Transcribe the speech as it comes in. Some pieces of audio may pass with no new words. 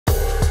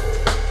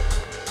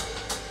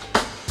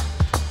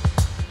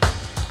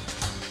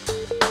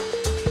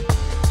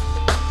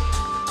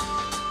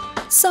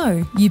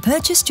So, you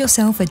purchased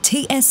yourself a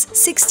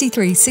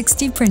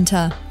TS6360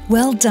 printer.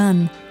 Well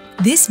done!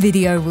 This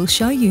video will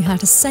show you how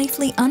to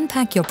safely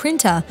unpack your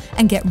printer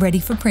and get ready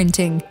for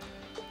printing.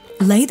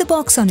 Lay the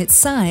box on its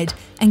side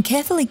and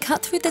carefully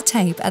cut through the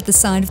tape at the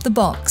side of the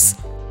box.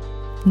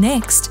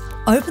 Next,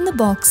 open the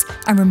box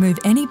and remove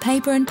any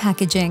paper and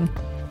packaging.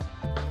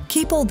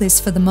 Keep all this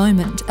for the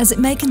moment, as it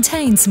may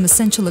contain some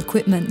essential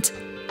equipment.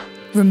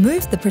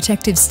 Remove the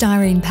protective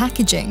styrene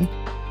packaging.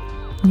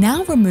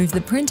 Now remove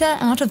the printer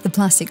out of the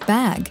plastic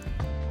bag.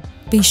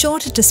 Be sure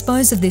to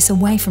dispose of this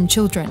away from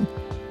children.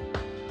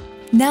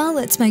 Now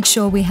let's make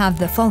sure we have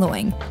the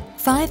following: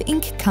 5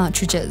 ink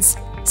cartridges,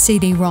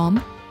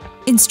 CD-ROM,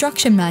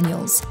 instruction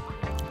manuals,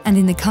 and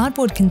in the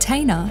cardboard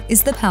container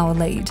is the power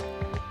lead.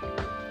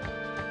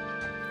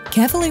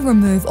 Carefully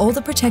remove all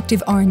the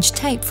protective orange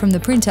tape from the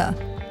printer.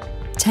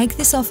 Take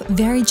this off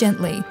very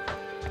gently.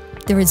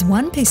 There is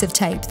one piece of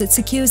tape that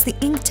secures the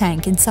ink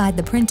tank inside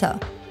the printer.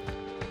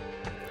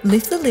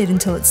 Lift the lid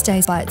until it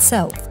stays by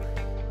itself.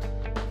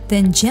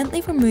 Then gently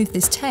remove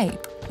this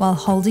tape while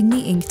holding the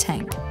ink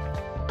tank.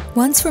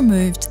 Once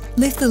removed,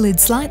 lift the lid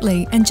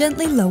slightly and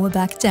gently lower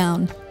back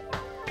down.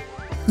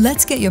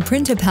 Let's get your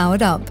printer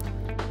powered up.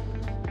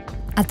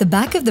 At the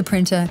back of the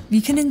printer, you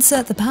can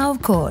insert the power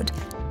cord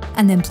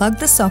and then plug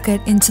the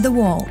socket into the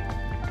wall.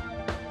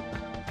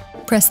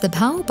 Press the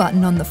power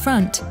button on the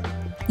front,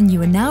 and you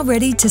are now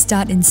ready to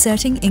start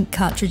inserting ink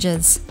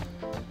cartridges.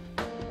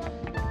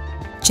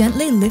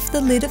 Gently lift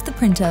the lid of the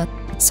printer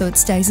so it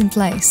stays in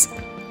place.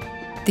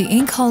 The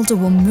ink holder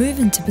will move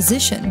into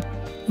position.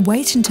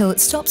 Wait until it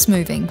stops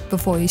moving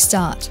before you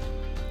start.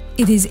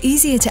 It is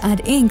easier to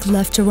add ink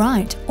left to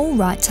right or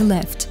right to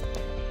left.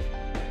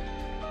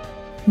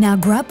 Now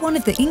grab one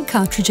of the ink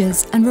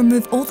cartridges and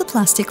remove all the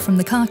plastic from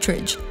the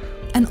cartridge,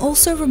 and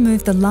also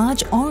remove the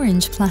large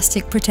orange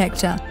plastic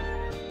protector.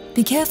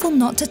 Be careful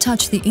not to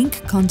touch the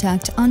ink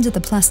contact under the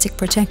plastic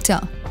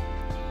protector.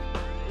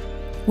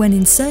 When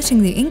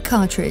inserting the ink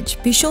cartridge,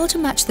 be sure to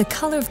match the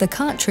colour of the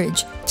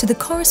cartridge to the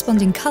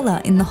corresponding colour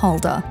in the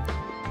holder.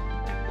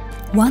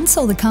 Once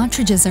all the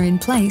cartridges are in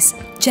place,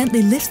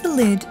 gently lift the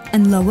lid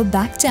and lower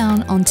back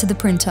down onto the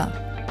printer.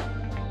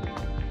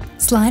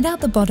 Slide out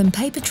the bottom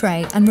paper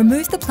tray and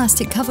remove the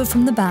plastic cover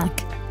from the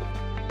back.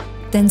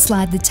 Then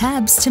slide the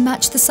tabs to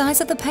match the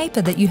size of the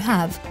paper that you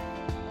have.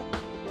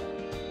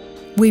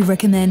 We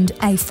recommend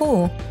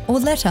A4 or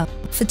letter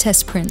for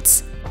test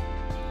prints.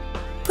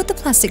 Put the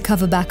plastic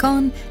cover back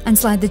on and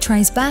slide the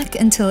trays back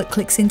until it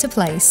clicks into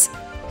place.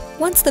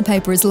 Once the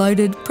paper is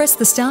loaded, press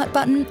the start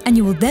button and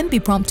you will then be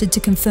prompted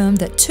to confirm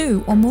that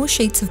 2 or more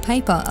sheets of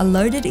paper are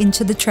loaded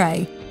into the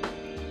tray.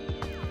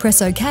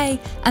 Press OK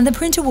and the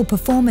printer will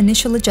perform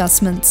initial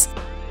adjustments.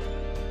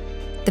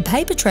 The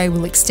paper tray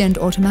will extend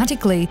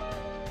automatically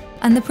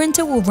and the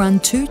printer will run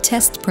 2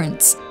 test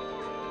prints.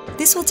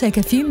 This will take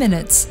a few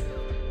minutes.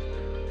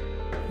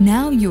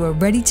 Now you are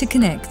ready to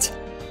connect.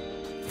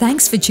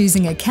 Thanks for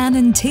choosing a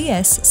Canon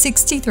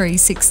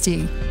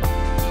TS6360.